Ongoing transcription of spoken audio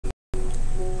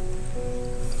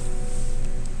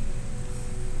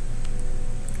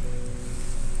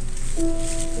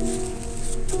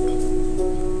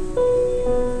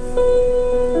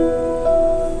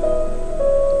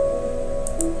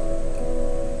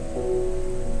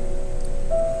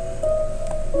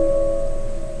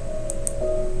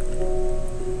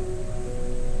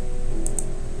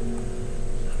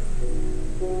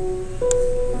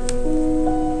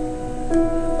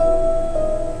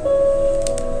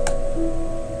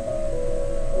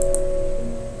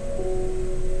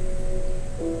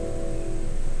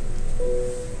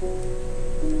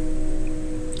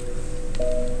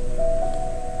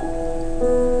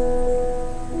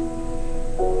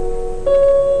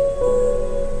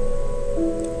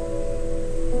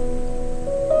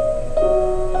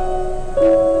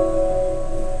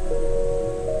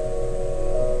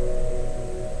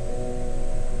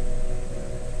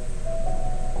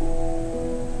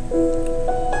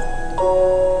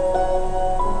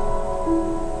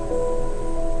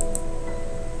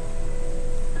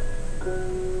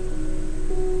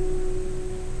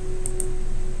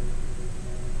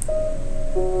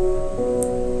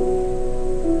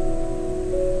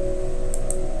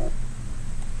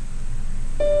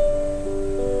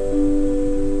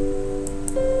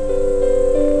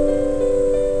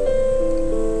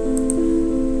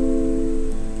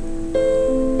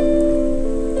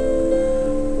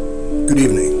Good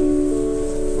evening.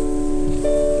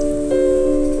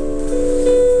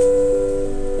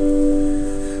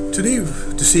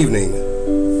 This evening,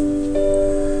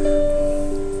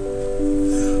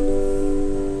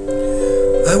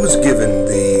 I was given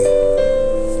the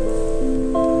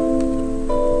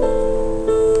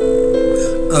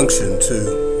unction to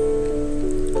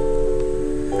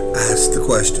ask the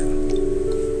question.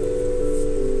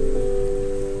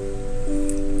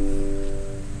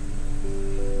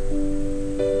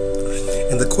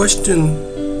 And the question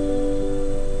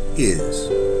is,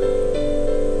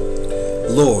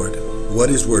 Lord, what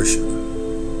is worship?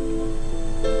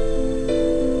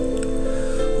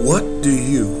 What do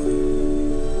you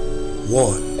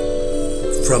want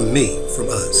from me, from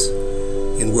us,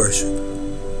 in worship?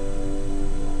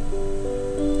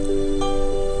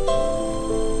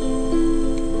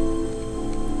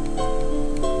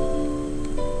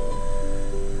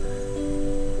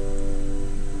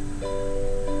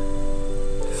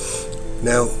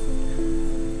 Now,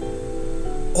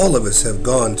 all of us have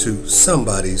gone to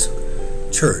somebody's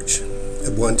church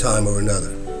at one time or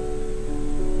another.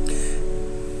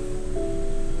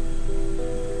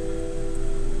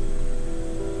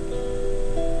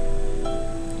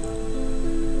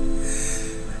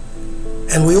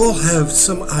 And we all have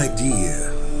some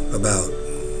idea about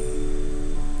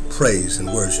praise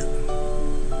and worship.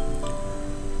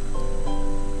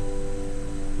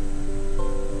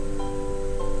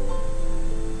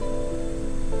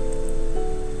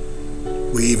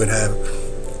 We even have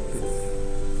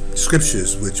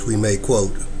scriptures which we may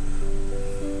quote,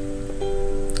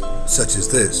 such as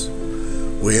this: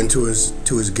 we enter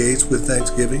to his gates with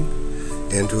thanksgiving,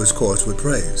 and to his courts with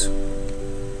praise.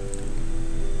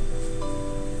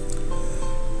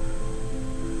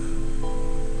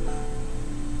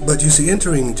 But you see,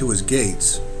 entering into his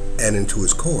gates and into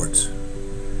his courts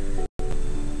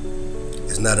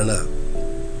is not enough.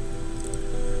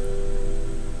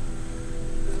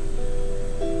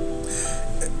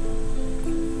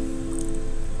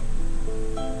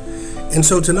 And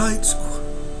so tonight's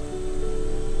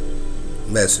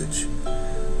message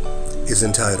is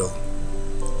entitled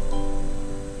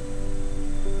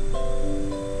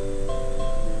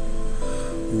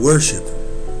Worship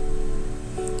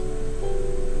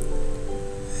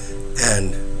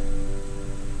and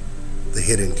the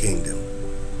Hidden Kingdom.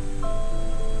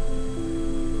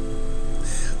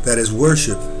 That is,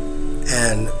 worship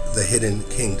and the hidden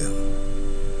kingdom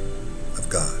of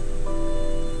God.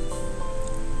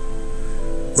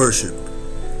 Worship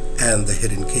and the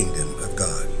hidden kingdom of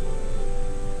God.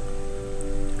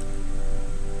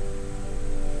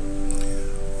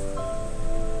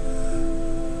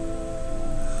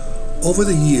 Over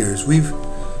the years, we've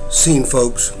seen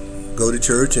folks go to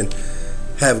church and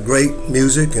have great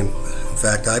music, and in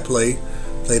fact, I played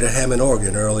a Hammond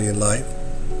organ early in life.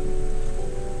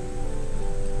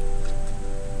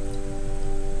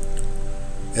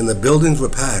 And the buildings were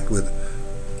packed with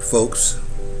folks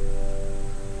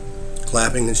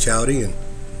clapping and shouting, and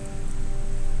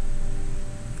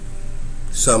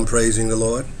some praising the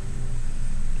Lord,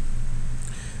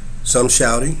 some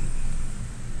shouting,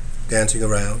 dancing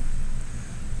around,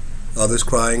 others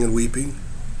crying and weeping,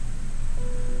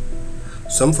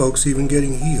 some folks even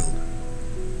getting healed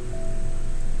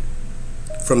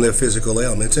from their physical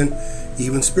ailments and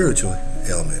even spiritual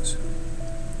ailments.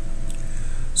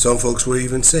 Some folks were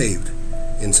even saved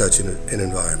in such an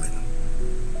environment.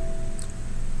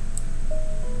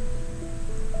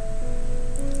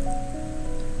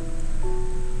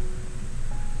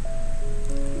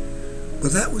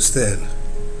 But that was then.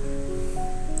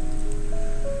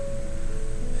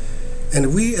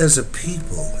 And we as a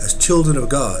people, as children of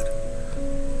God,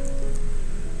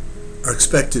 are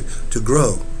expected to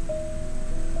grow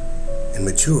and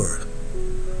mature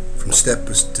from step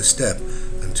to step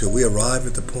until we arrive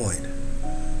at the point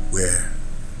where,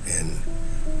 in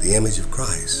the image of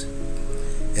Christ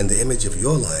and the image of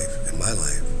your life and my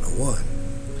life are one.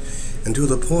 And to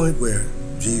the point where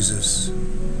Jesus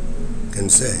can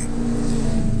say,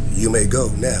 you may go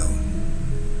now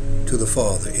to the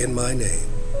Father in my name,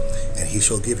 and he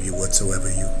shall give you whatsoever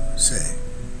you say.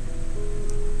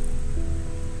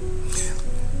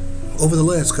 Over the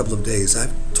last couple of days,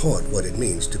 I've taught what it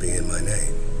means to be in my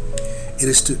name. It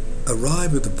is to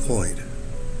arrive at the point,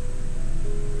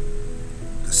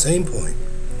 the same point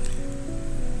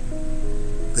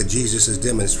that Jesus has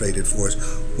demonstrated for us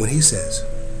when he says,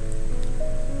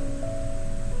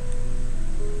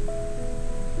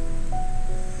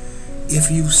 if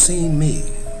you've seen me,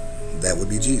 that would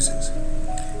be Jesus,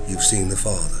 you've seen the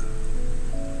Father.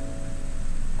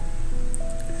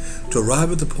 To arrive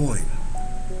at the point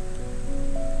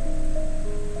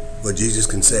Well, Jesus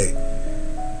can say,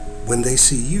 when they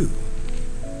see you,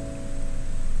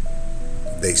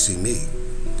 they see me,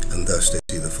 and thus they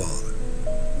see the Father.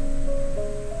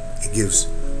 It gives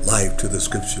life to the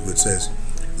scripture which says,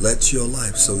 let your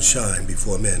life so shine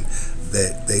before men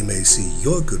that they may see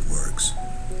your good works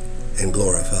and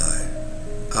glorify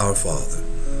our Father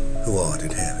who art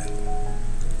in heaven.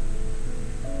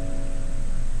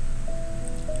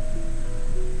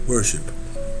 Worship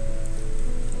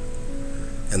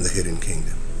and the hidden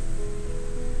kingdom.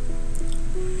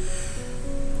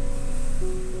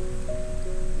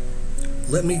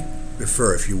 Let me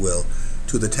refer, if you will,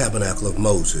 to the tabernacle of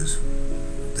Moses,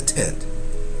 the tent,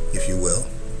 if you will,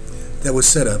 that was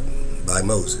set up by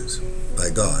Moses, by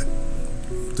God,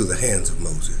 through the hands of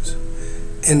Moses.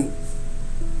 And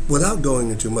without going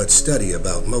into much study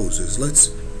about Moses, let's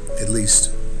at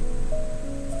least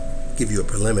give you a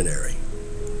preliminary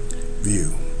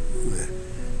view.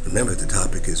 Remember, the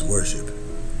topic is worship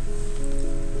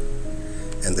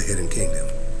and the hidden kingdom.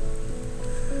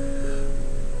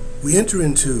 We enter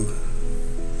into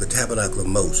the tabernacle of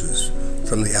Moses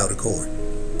from the outer court,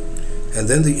 and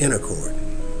then the inner court.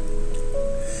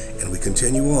 And we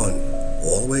continue on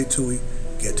all the way till we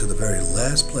get to the very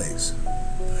last place.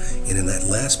 And in that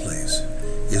last place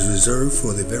is reserved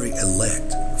for the very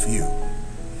elect few,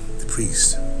 the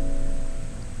priest.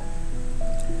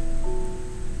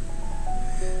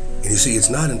 And you see, it's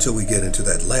not until we get into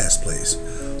that last place,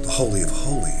 the Holy of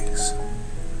Holies,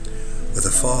 where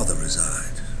the Father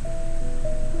resides,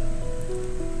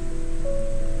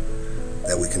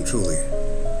 that we can truly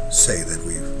say that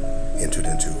we've entered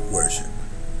into worship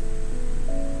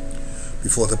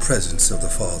before the presence of the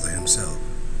Father himself.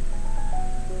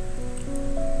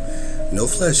 No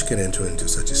flesh can enter into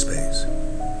such a space.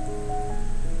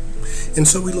 And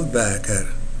so we look back at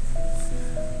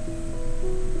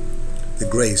the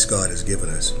grace God has given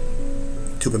us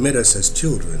to permit us as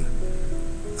children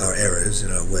our errors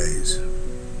and our ways,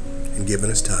 and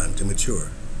given us time to mature.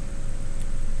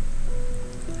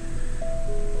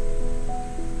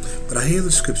 But I hear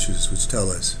the scriptures which tell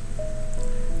us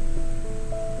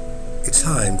it's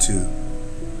time to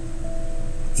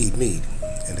eat meat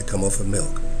and to come off of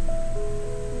milk.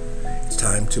 It's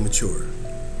time to mature.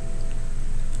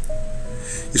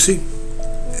 You see,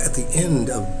 at the end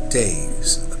of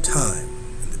days, of time,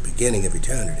 in the beginning of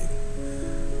eternity,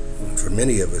 for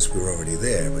many of us we're already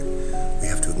there, but we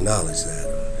have to acknowledge that.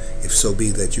 If so be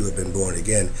that you have been born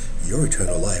again, your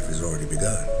eternal life has already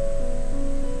begun.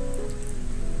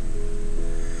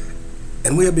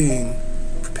 And we are being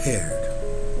prepared,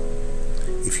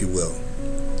 if you will,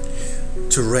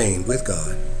 to reign with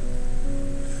God,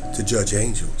 to judge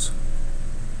angels,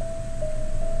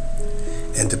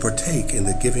 and to partake in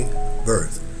the giving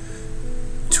birth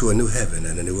to a new heaven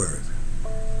and a new earth,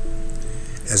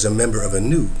 as a member of a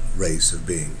new race of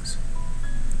beings,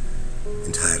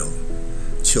 entitled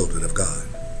children of God,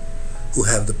 who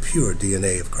have the pure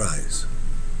DNA of Christ.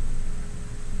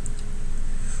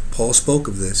 Paul spoke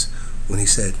of this when he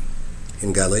said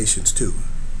in Galatians 2,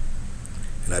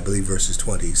 and I believe verses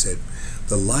 20, he said,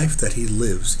 the life that he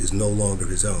lives is no longer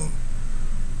his own,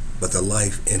 but the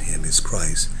life in him is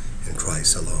Christ and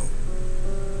Christ alone.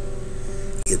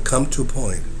 He had come to a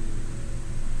point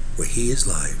where he is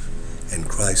life and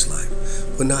Christ's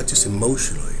life were not just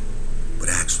emotionally, but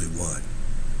actually one.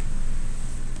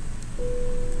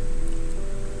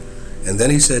 And then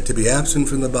he said, to be absent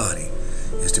from the body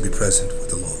is to be present with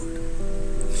the Lord.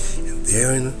 And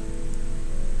therein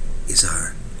is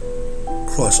our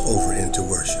crossover into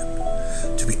worship.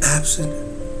 To be absent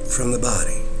from the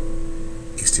body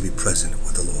is to be present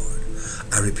with the Lord.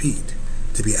 I repeat,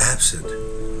 to be absent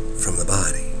from the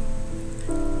body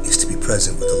is to be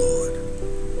present with the Lord.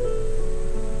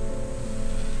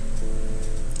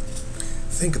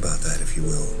 Think about that, if you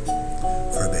will,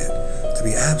 for a bit. To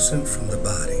be absent from the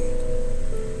body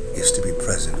is to be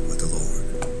present with the Lord.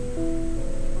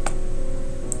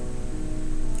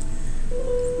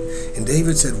 And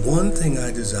David said, one thing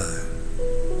I desire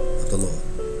of the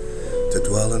Lord, to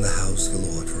dwell in the house of the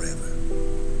Lord forever.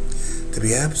 To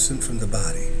be absent from the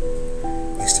body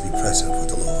is to be present with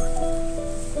the Lord.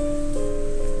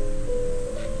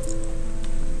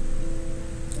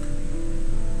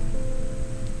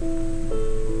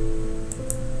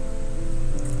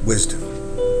 Wisdom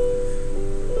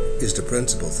is the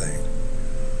principal thing,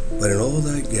 but in all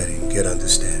thy getting, get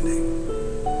understanding.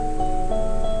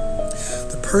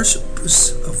 The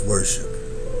purpose of worship,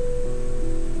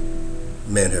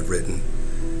 men have written,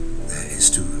 is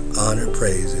to honor,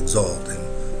 praise, exalt,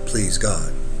 and please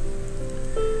God.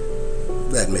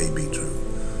 That may be true,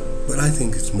 but I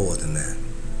think it's more than that.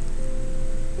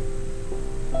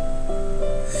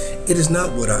 It is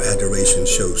not what our adoration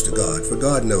shows to God, for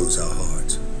God knows our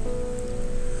hearts.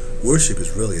 Worship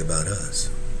is really about us.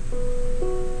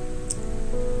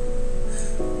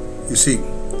 You see,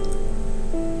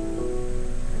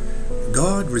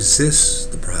 God resists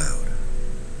the proud,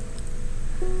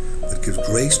 but gives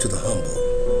grace to the humble.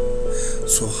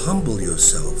 So humble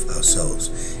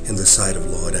ourselves in the sight of the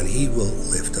Lord, and He will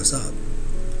lift us up.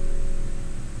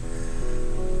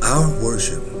 Our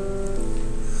worship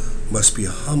must be a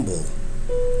humble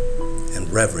and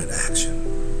reverent action.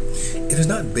 It is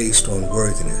not based on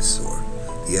worthiness or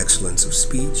the excellence of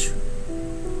speech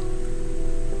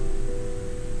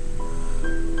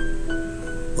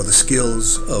or the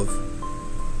skills of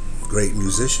great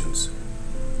musicians.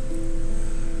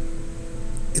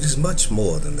 It is much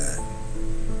more than that.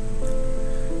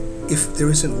 If there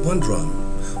isn't one drum,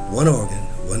 one organ,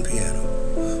 one piano,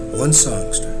 one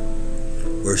songster,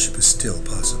 worship is still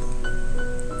possible.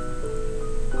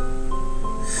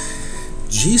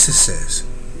 Jesus says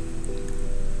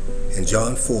in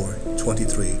John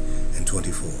 4:23 and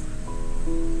 24.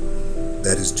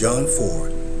 That is John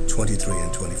 4:23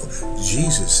 and 24.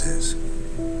 Jesus says,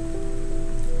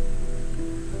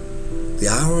 "The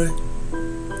hour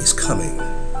is coming,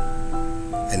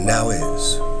 and now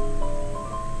is,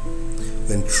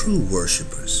 when true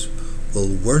worshipers will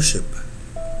worship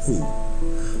who?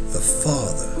 The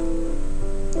Father.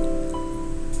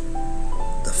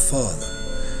 The Father.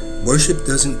 Worship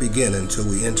doesn't begin until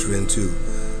we enter into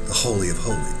the Holy of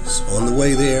Holies. On the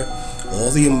way there,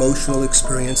 all the emotional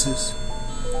experiences,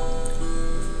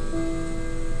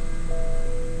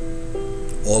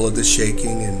 all of the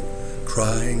shaking and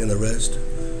crying and the rest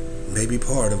may be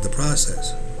part of the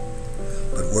process.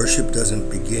 But worship doesn't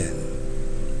begin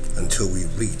until we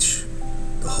reach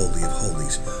the Holy of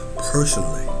Holies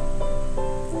personally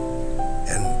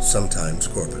and sometimes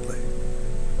corporately.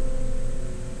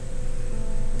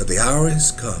 But the hour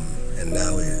has come, and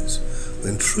now is,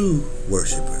 when true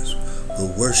worshipers will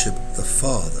worship the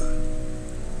Father,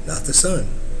 not the Son,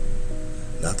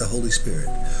 not the Holy Spirit,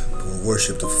 but will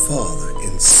worship the Father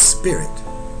in spirit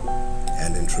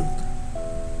and in truth.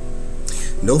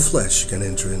 No flesh can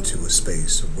enter into a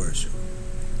space of worship.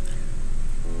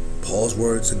 Paul's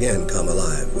words again come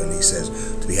alive when he says,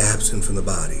 to be absent from the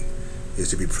body is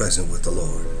to be present with the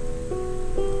Lord.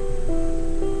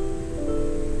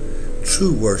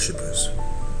 True worshipers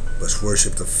must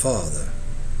worship the Father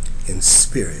in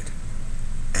spirit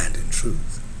and in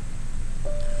truth.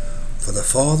 For the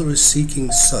Father is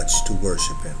seeking such to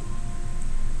worship Him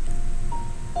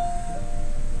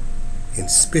in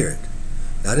spirit,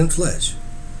 not in flesh,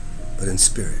 but in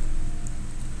spirit.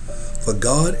 For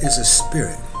God is a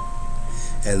spirit,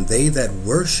 and they that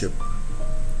worship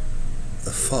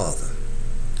the Father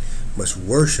must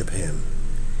worship Him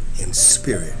in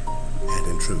spirit and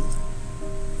in truth.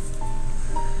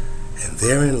 And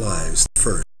therein lies the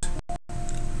first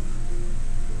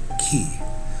key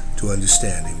to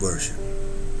understanding worship.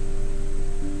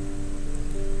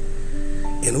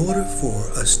 In order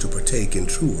for us to partake in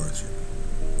true worship,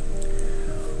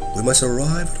 we must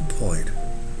arrive at a point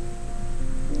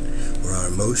where our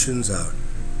emotions, our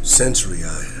sensory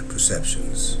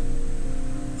perceptions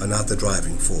are not the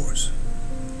driving force,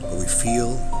 but we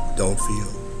feel, don't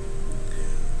feel.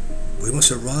 We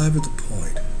must arrive at the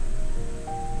point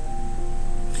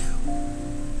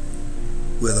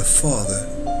where the Father,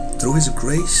 through His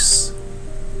graciousness,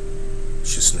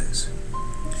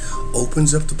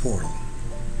 opens up the portal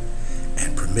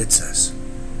and permits us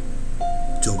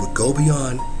to go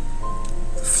beyond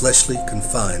the fleshly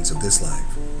confines of this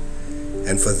life.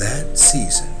 And for that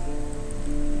season,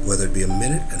 whether it be a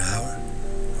minute, an hour,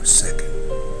 or a second,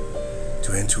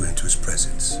 to enter into His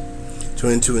presence, to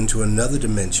enter into another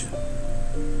dimension,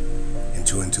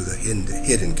 into the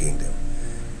hidden kingdom,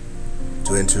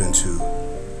 to enter into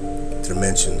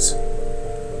dimensions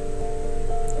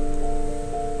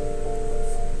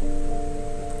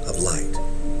of light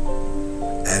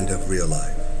and of real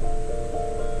life.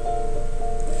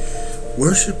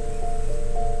 Worship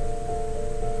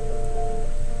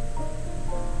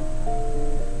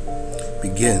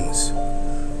begins,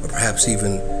 or perhaps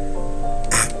even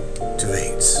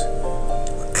activates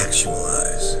or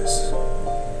actualizes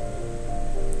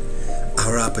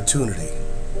our opportunity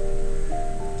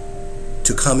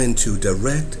to come into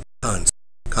direct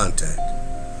contact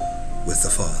with the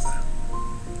Father.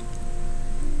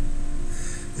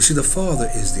 You see, the Father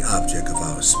is the object of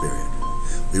our spirit.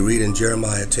 We read in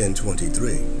Jeremiah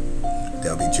 10:23.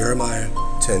 That'll be Jeremiah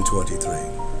 10:23.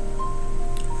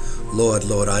 Lord,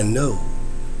 Lord, I know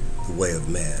the way of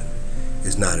man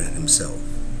is not in himself.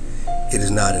 It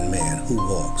is not in man who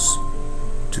walks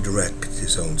to direct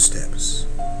his own steps.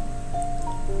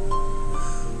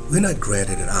 We're not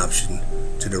granted an option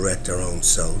to direct our own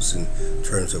selves in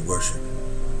terms of worship.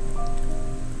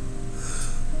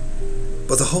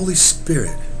 But the Holy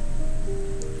Spirit,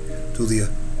 through the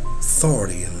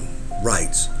authority and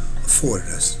rights afforded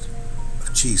us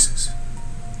of Jesus,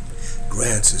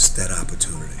 grants us that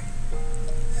opportunity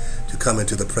to come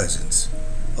into the presence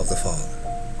of the Father.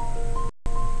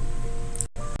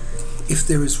 If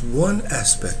there is one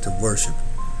aspect of worship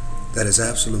that is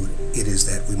absolute, it is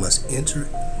that we must enter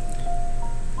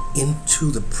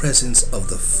into the presence of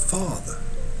the Father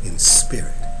in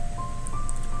spirit.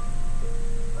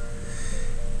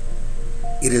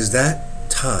 It is that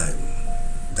time,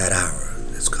 that hour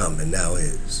has come and now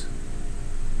is,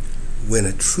 when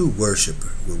a true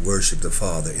worshiper will worship the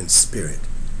Father in spirit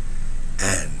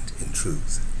and in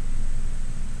truth.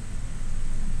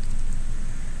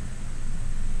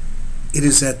 It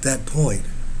is at that point,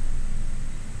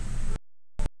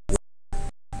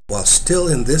 while still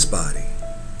in this body,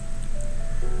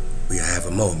 we have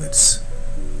a moment's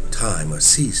time, a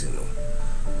season,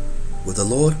 where the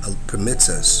Lord permits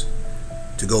us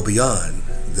to go beyond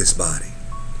this body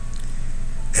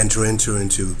and to enter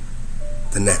into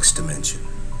the next dimension,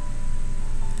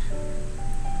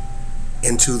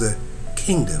 into the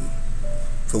kingdom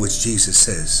for which Jesus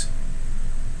says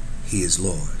he is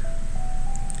Lord.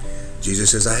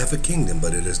 Jesus says, I have a kingdom,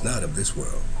 but it is not of this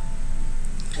world.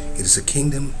 It is a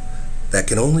kingdom that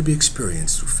can only be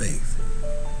experienced through faith.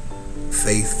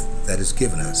 Faith that is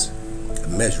given us a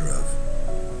measure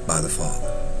of by the Father.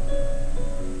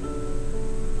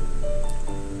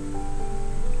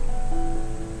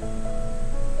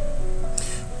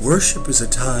 Worship is a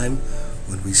time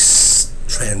when we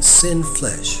transcend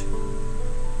flesh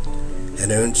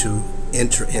and enter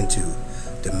into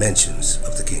dimensions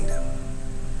of the kingdom.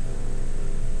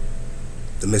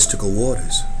 The mystical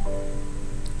waters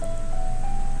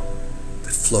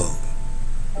that flow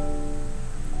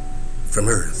from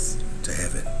earth to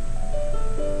heaven.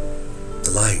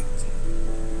 The light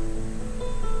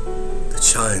that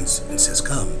shines and says,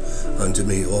 come unto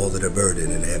me all that are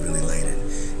burdened and heavily laden.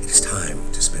 It is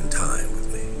time to spend time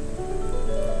with me.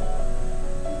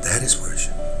 That is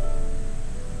worship.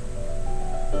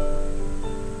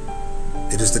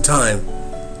 It is the time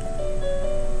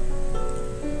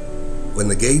when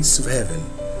the gates of heaven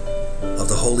of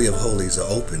the Holy of Holies are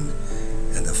opened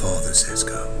and the Father says,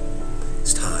 come.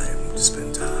 It's time to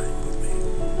spend time with me.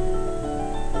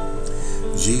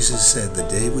 Jesus said the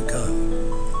day would come,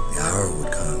 the hour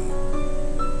would come,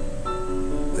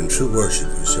 when true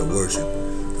worshipers shall worship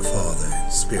the Father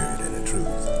in spirit and in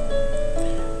truth.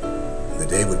 And the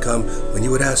day would come when you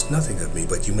would ask nothing of me,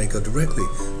 but you may go directly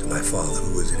to my Father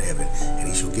who is in heaven, and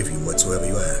he shall give you whatsoever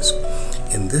you ask.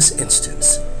 In this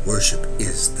instance, worship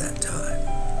is that time.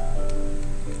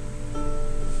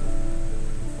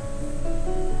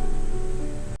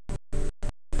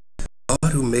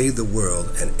 God who made the world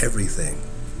and everything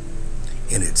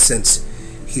in it, since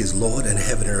he is Lord and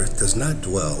heaven and earth, does not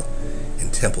dwell in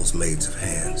temples made of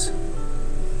hands,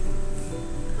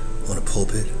 on a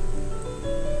pulpit,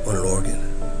 on an organ,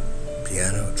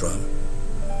 piano, drum,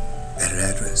 at an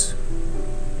address,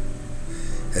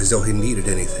 as though he needed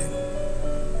anything.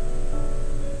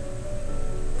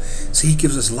 See, he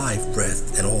gives us life,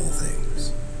 breath, and all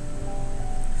things.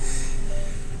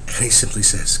 And he simply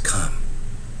says, come.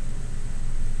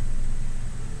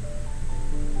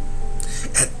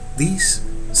 At these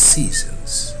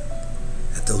seasons,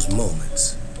 at those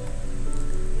moments,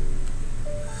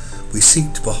 we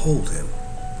seek to behold him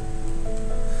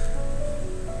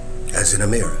as in a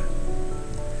mirror,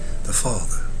 the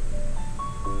Father.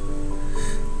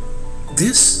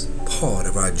 This part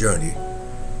of our journey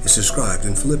is described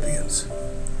in Philippians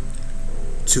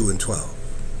 2:12.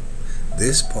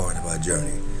 This part of our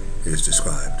journey is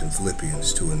described in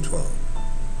Philippians 2:12.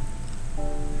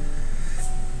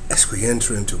 As we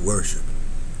enter into worship,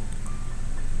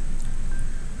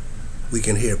 we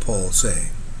can hear Paul saying,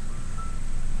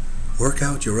 work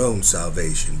out your own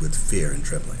salvation with fear and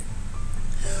trembling.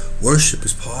 Worship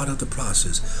is part of the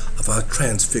process of our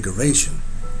transfiguration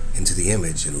into the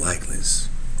image and likeness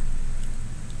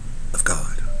of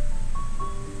God.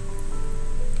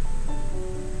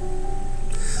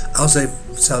 Our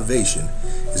salvation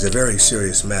is a very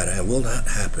serious matter and will not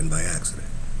happen by accident.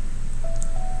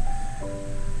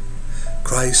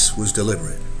 Christ was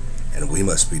deliberate, and we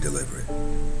must be deliberate.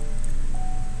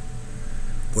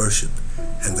 Worship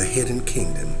and the hidden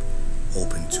kingdom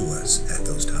open to us at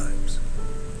those times.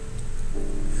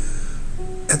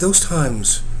 At those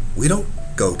times, we don't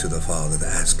go to the Father to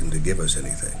ask him to give us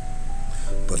anything,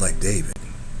 but like David,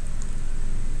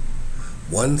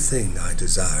 One thing I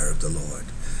desire of the Lord,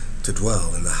 to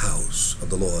dwell in the house of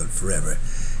the Lord forever,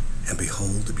 and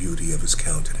behold the beauty of his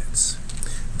countenance.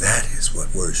 That is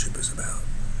what worship is about.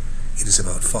 It is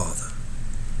about, Father,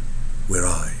 where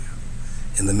are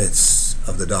you? In the midst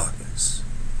of the darkness,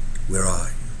 where are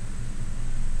you?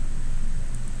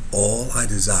 All I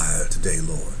desire today,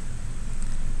 Lord,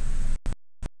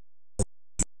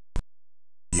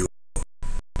 you.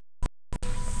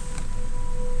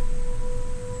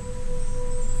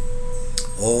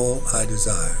 All I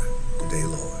desire today,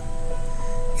 Lord,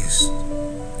 is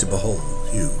to behold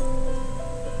you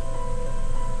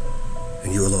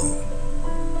and you alone.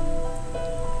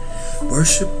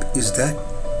 Worship is that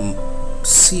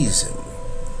season,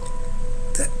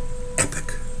 that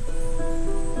epic,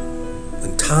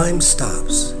 when time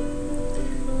stops,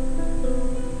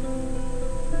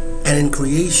 and in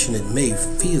creation it may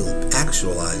feel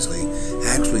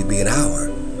actually be an hour,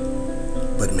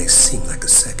 but it may seem like a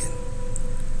second,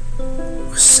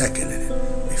 and it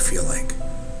may feel like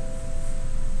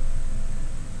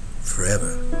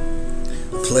forever.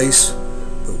 A place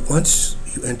where once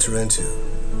you enter into,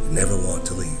 you never want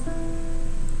to leave.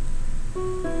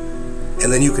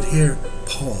 And then you could hear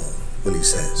Paul when he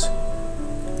says,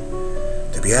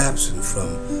 to be absent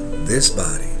from this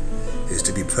body is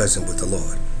to be present with the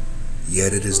Lord.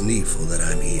 Yet it is needful that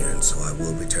I'm here, and so I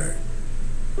will return.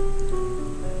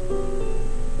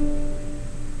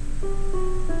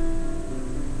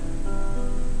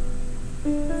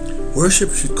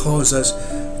 Worship should cause us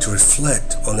to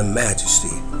reflect on the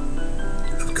majesty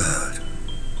of God.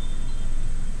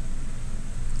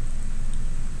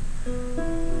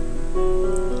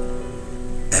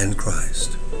 And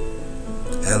Christ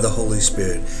and the Holy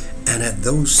Spirit, and at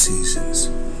those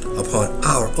seasons upon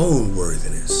our own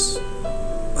worthiness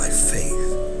by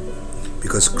faith,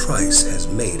 because Christ has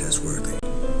made us worthy.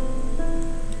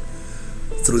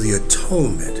 Through the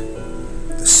atonement,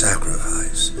 the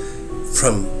sacrifice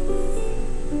from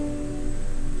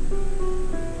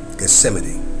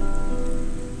Gethsemane,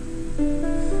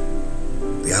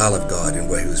 the Olive Garden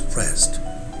where he was pressed,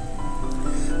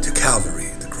 to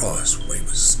Calvary, the cross where he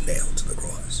was nailed to the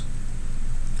cross,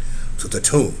 to the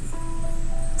tomb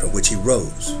from which he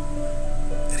rose,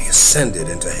 and he ascended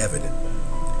into heaven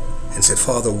and said,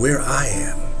 Father, where I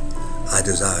am, I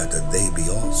desire that they be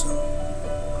also.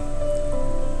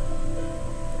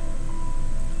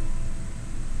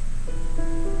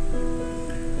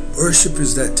 Worship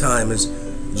is that time, as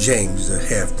James, the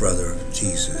half-brother of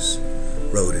Jesus,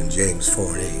 wrote in James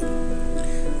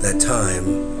 4:8, that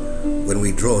time when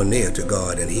we draw near to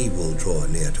God and he will draw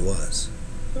near to us.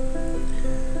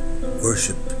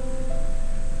 Worship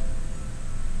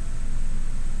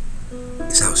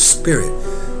is our spirit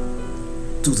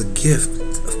through the gift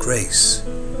of grace,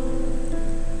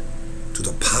 to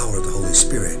the power of the Holy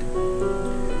Spirit,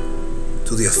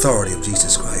 to the authority of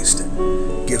Jesus Christ that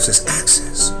gives us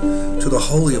access to the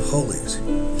Holy of Holies.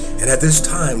 And at this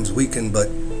times we can but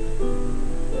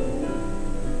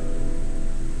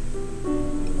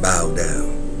bow down.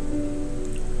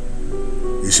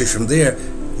 You see, from there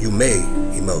you may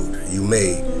emote, you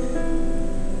may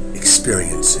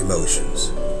experience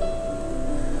emotions,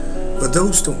 but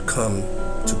those don't come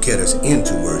to get us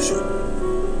into worship.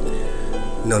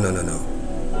 No.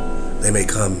 They may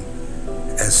come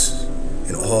as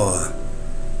in awe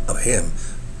of him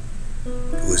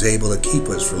who is able to keep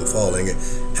us from falling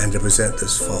and to present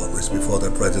us faultless before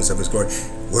the presence of his glory.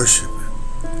 Worship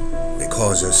may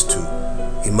cause us to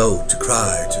emote, to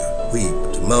cry, to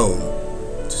weep, to moan,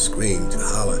 to scream, to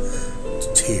holler,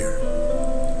 to tear.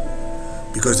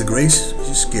 Because the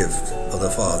gracious gift of the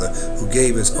Father who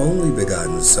gave his only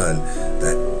begotten Son,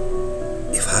 that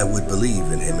if I would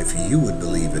believe in him, if you would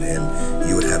believe in him,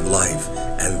 you would have life,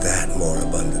 and that more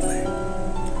abundantly.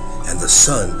 And the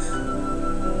Son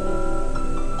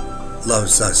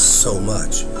loves us so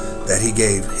much that he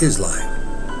gave his life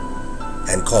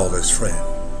and called us friend.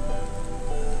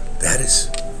 That is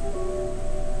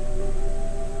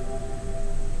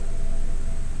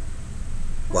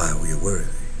why we are worthy.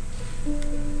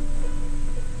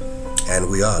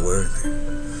 And we are worthy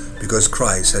because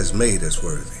Christ has made us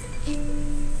worthy.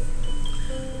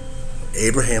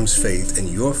 Abraham's faith and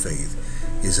your faith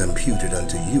is imputed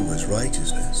unto you as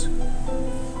righteousness.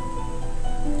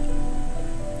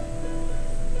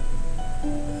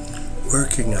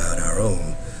 Working out our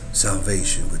own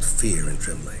salvation with fear and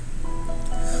trembling.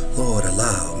 Lord,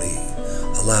 allow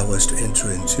us to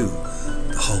enter into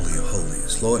the Holy of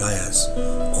Holies. Lord, I ask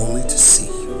only to see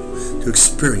you, to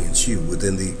experience you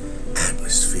within the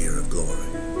atmosphere of glory.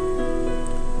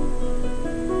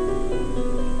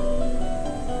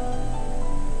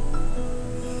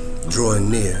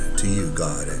 drawing near to you,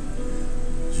 God, and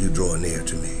you draw near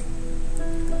to me.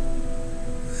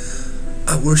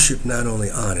 Our worship not only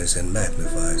honors and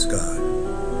magnifies God,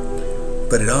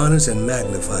 but it honors and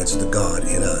magnifies the God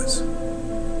in us.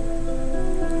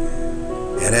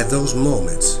 And at those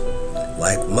moments,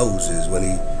 like Moses when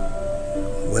he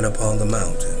went upon the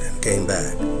mountain and came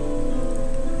back,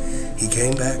 he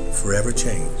came back forever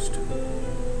changed.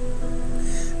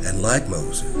 And like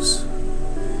Moses,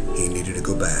 he needed to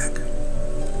go back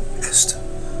as the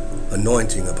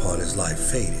anointing upon his life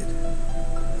faded,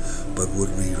 but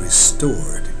would be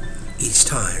restored each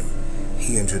time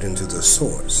he entered into the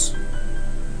source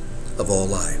of all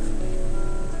life.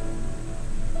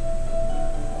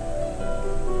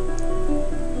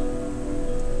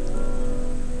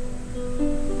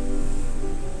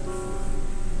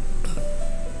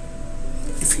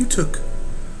 If you took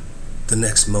the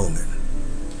next moment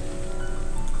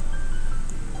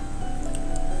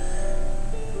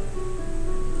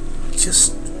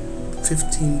just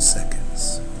 15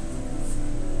 seconds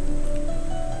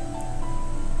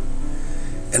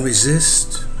and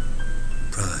resist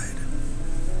pride,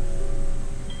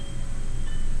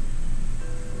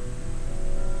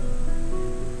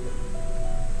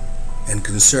 and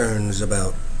concerns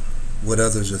about what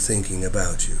others are thinking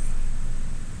about you,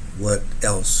 what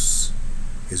else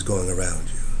is going around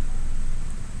you,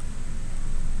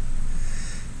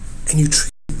 and you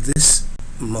treat this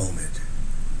moment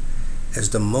as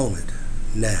the moment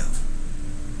now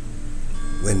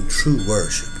when true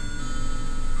worship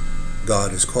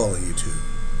God is calling you to.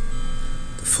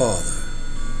 The Father,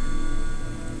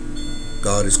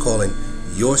 God is calling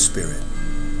your spirit,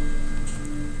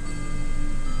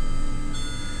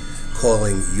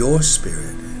 calling your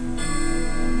spirit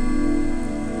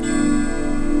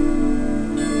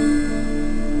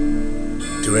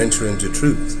to enter into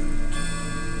truth.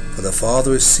 For the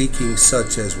Father is seeking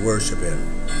such as worship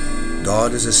him.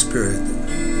 God is a spirit,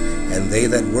 and they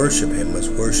that worship him must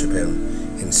worship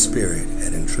him in spirit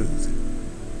and in truth.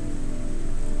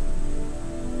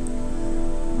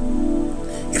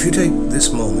 If you take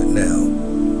this moment now,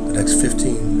 the next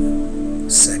 15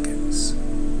 seconds,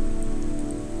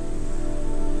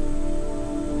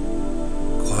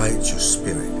 quiet your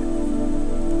spirit.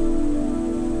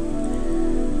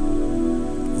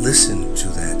 Listen to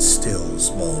that still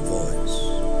small voice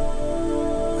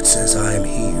which says, I am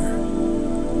here.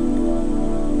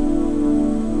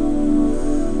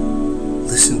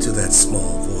 Listen to that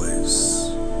small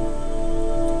voice.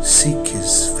 Seek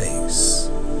his face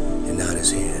and not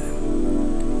his hand.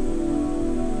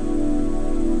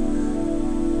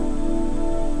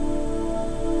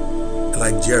 And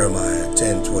like Jeremiah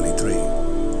 10:23,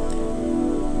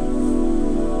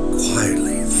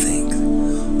 quietly think,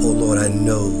 O Lord, I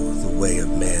know the way of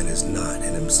man is not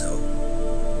in himself.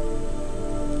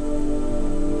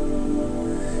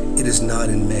 It is not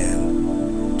in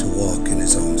man to walk in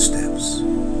his own steps.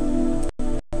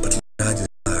 But I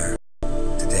desire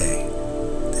today,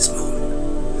 this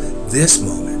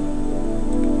moment,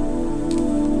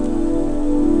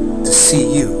 to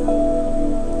see you.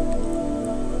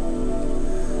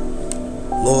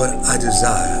 Lord, I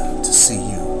desire to see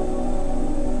you.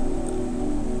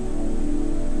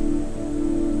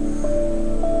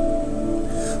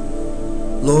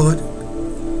 Lord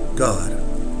God,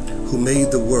 who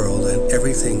made the world and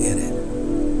everything in it,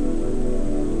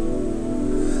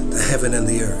 the heaven and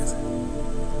the earth.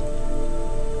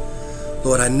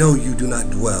 Lord, I know you do not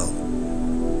dwell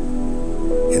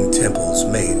in temples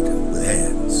made with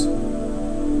hands,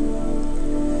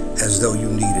 as though you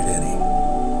needed any.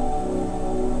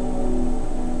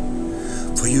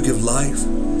 For you give life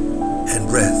and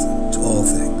breath to all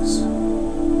things.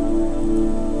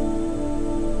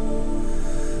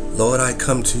 Lord, I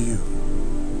come to you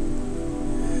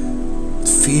with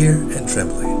fear and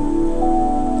trembling.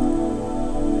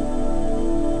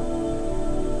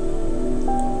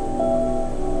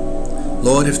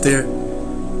 Lord, if there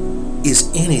is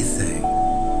anything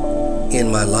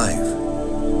in my life,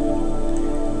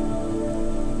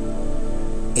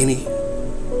 any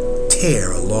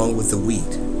tear along with the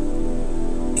wheat,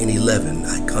 any leaven,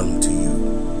 I come to you.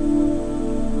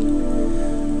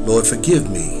 Lord, forgive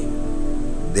me.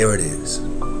 There it is.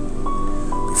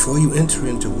 Before you enter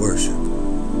into worship,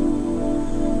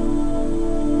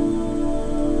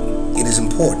 it is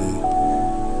important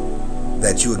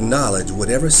that you acknowledge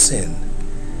whatever sin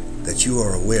that you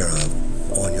are aware of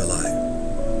on your life.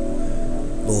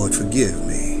 Lord, forgive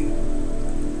me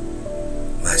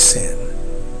my sin.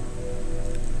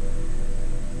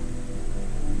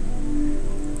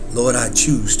 Lord, I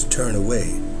choose to turn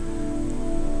away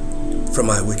from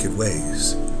my wicked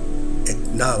ways,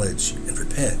 acknowledge and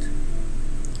repent.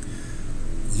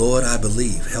 Lord, I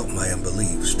believe. Help my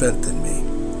unbelief. Strengthen me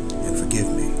and forgive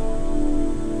me.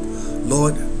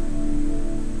 Lord,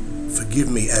 forgive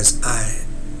me as I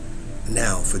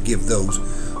now forgive those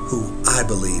who I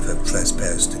believe have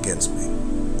trespassed against me.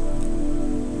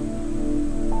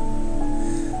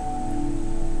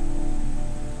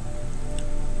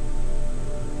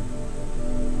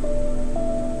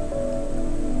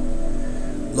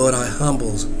 Lord, I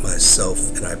humble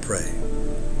myself and I pray.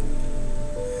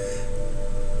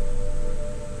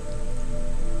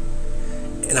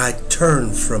 And I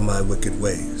turn from my wicked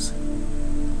ways.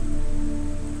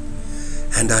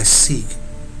 And I seek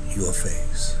your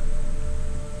face.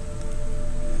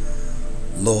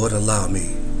 Lord, allow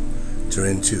me to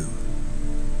enter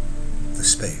the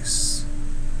space.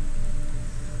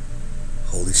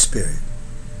 Holy Spirit,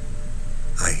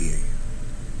 I hear you.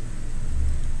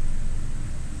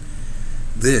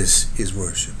 This is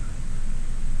worship.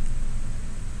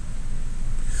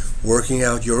 Working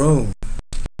out your own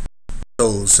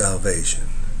soul salvation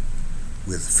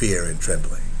with fear and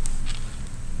trembling.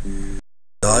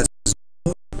 God says,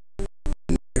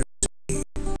 near to me,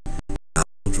 I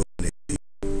will draw near to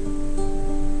you.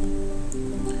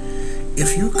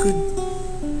 If you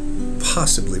could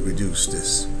possibly reduce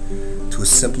this to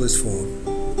its simplest form,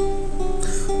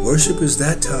 worship is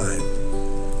that time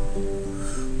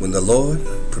when the Lord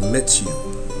permits you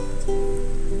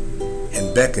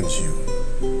and beckons you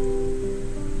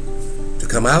to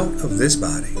come out of this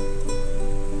body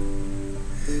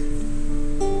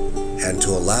and to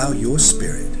allow your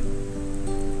spirit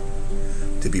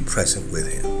to be present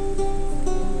with him.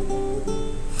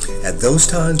 At those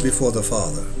times before the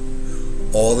Father,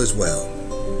 all is well.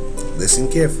 Listen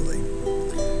carefully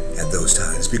at those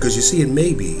times, because you see, it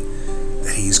may be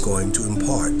that he's going to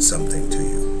impart something to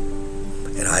you.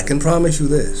 And I can promise you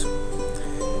this: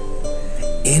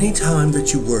 anytime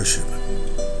that you worship,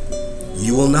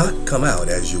 you will not come out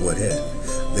as you went in.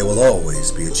 There will always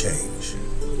be a change.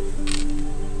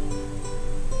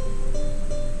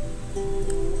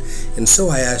 And so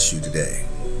I ask you today,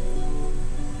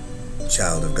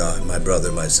 child of God, my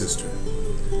brother, my sister,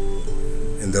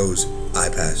 and those I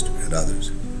pastor and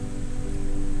others,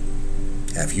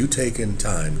 have you taken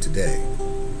time today,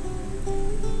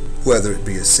 whether it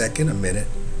be a second, a minute,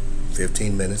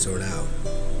 15 minutes, or an hour,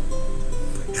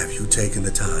 have you taken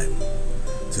the time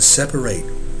to separate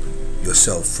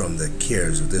yourself from the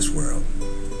cares of this world?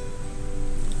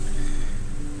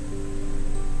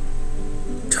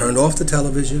 Turned off the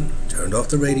television, turned off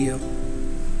the radio,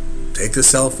 take the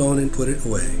cell phone and put it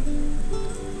away.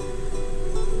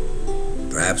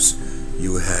 Perhaps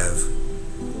you have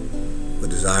a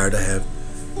desire to have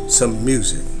some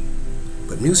music,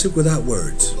 but music without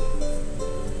words,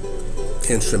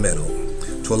 instrumental,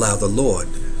 to allow the Lord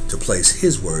to place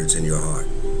his words in your heart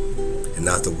and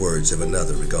not the words of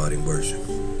another regarding worship.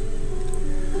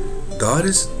 God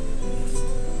has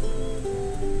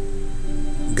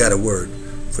got a word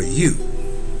for you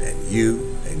and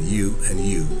you and you and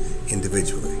you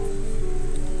individually.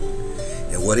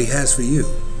 And what he has for you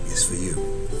is for you.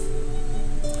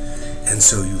 And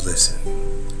so you listen.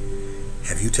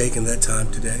 Have you taken that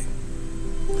time today?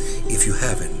 If you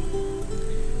haven't,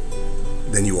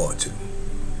 then you ought to.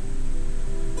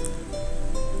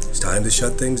 It's time to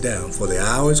shut things down, for the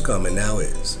hour is come, and now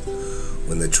is,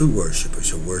 when the true worshiper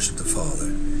shall worship the Father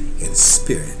in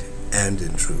spirit and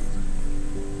in truth.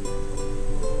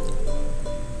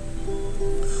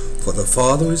 For the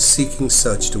Father is seeking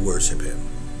such to worship him.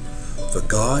 For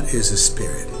God is a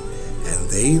spirit, and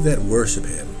they that worship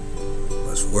him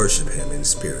must worship him in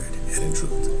spirit and in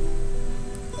truth.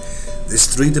 This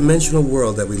three-dimensional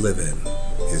world that we live in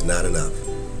is not enough.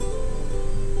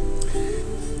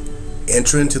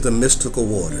 Enter into the mystical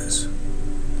waters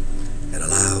and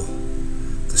allow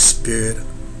the Spirit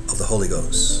of the Holy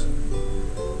Ghost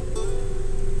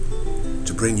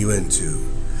to bring you into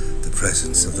the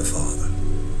presence of the Father.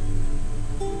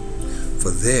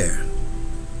 For there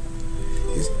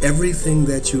is everything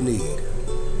that you need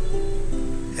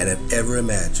and have ever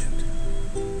imagined.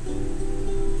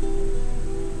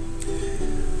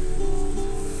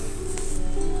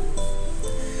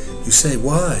 You say,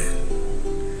 why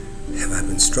have I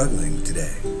been struggling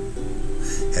today?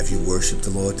 Have you worshiped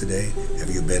the Lord today? Have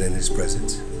you been in his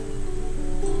presence?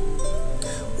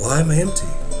 Why am I empty?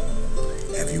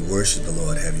 Have you worshiped the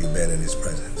Lord? Have you been in his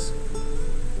presence?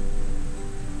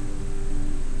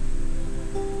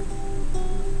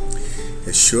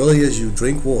 As surely as you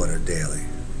drink water daily,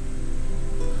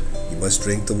 you must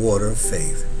drink the water of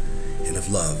faith and of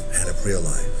love and of real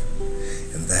life.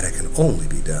 And that it can only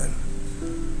be done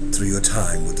through your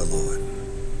time with the Lord.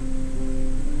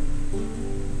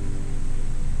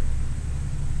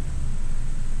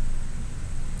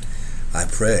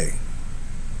 pray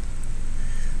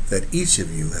that each of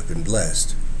you have been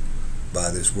blessed by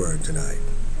this word tonight.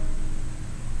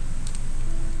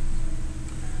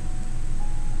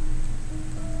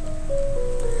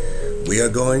 We are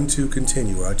going to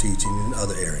continue our teaching in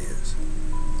other areas,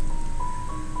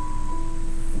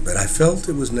 but I felt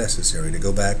it was necessary to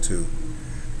go back to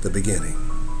the beginning.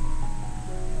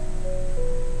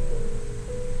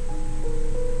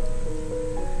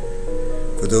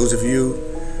 For those of you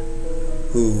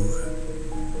who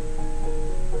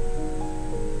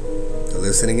are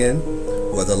listening in,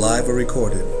 whether live or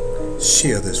recorded,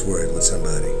 share this word with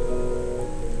somebody.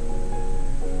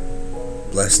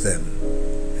 Bless them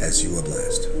as you are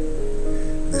blessed.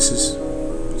 This is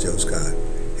Joe Scott,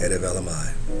 head of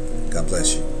LMI. God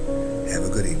bless you. Have a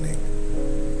good evening.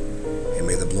 And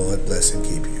may the Lord bless and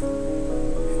keep you.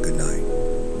 And good night.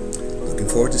 Looking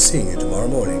forward to seeing you tomorrow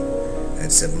morning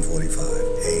at 7:45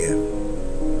 a.m.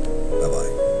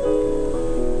 Bye-bye.